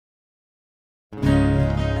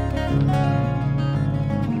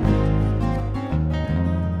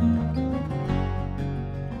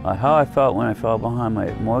How I felt when I fell behind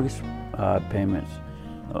my mortgage payments.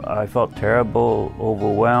 I felt terrible,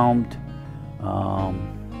 overwhelmed,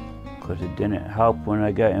 because it didn't help when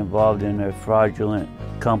I got involved in a fraudulent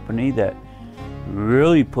company that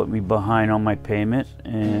really put me behind on my payments,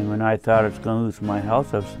 and when I thought I was going to lose my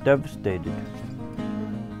house, I was devastated.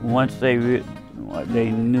 Once they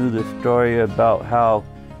knew the story about how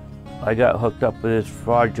I got hooked up with this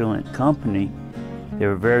fraudulent company, they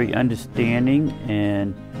were very understanding,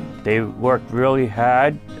 and they worked really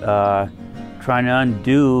hard trying to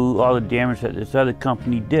undo all the damage that this other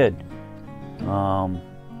company did,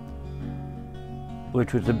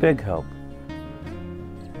 which was a big help.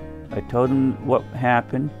 I told them what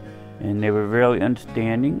happened, and they were really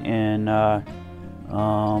understanding, and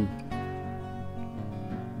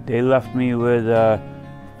they left me with a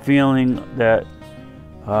feeling that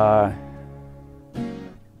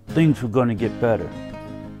things were going to get better,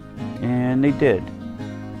 and they did.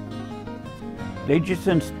 They just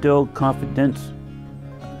instilled confidence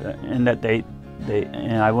in that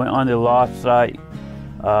and I went on their law site,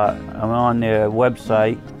 I went on their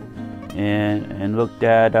website and looked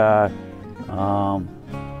at the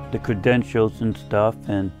credentials and stuff,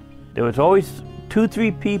 and there was always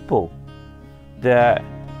 2-3 people that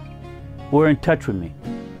were in touch with me.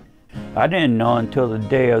 I didn't know until the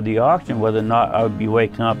day of the auction whether or not I would be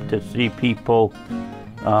waking up to see people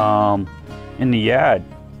in the yard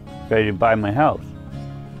ready to buy my house.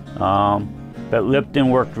 But Lipton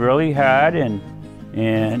worked really hard, and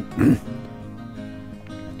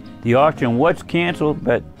the auction was canceled,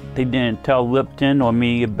 but they didn't tell Lipton or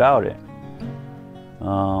me about it.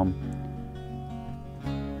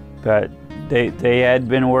 But they had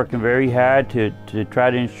been working very hard to try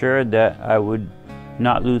to ensure that I would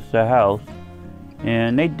not lose the house,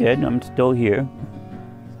 and they did. I'm still here.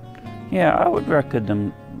 Yeah, I would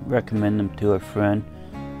recommend them to a friend.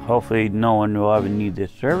 Hopefully no one will ever need their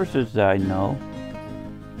services that I know.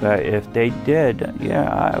 But if they did,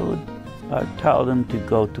 yeah, I'd tell them to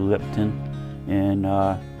go to Lipton and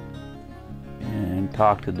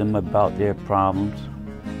talk to them about their problems.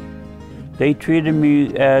 They treated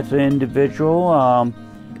me as an individual.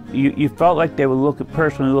 You felt like they were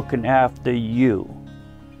personally looking after you,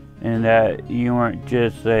 and that you weren't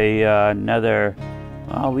just another,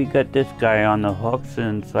 oh, we got this guy on the hooks,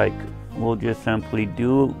 and it's like, we'll just simply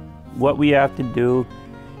do what we have to do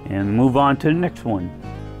and move on to the next one.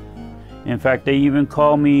 In fact, they even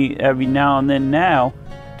call me every now and then now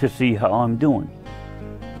to see how I'm doing.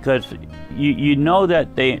 Because you know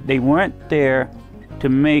that they weren't there to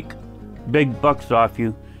make big bucks off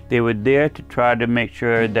you. They were there to try to make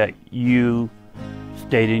sure that you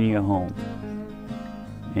stayed in your home.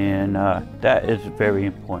 And that is very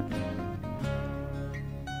important.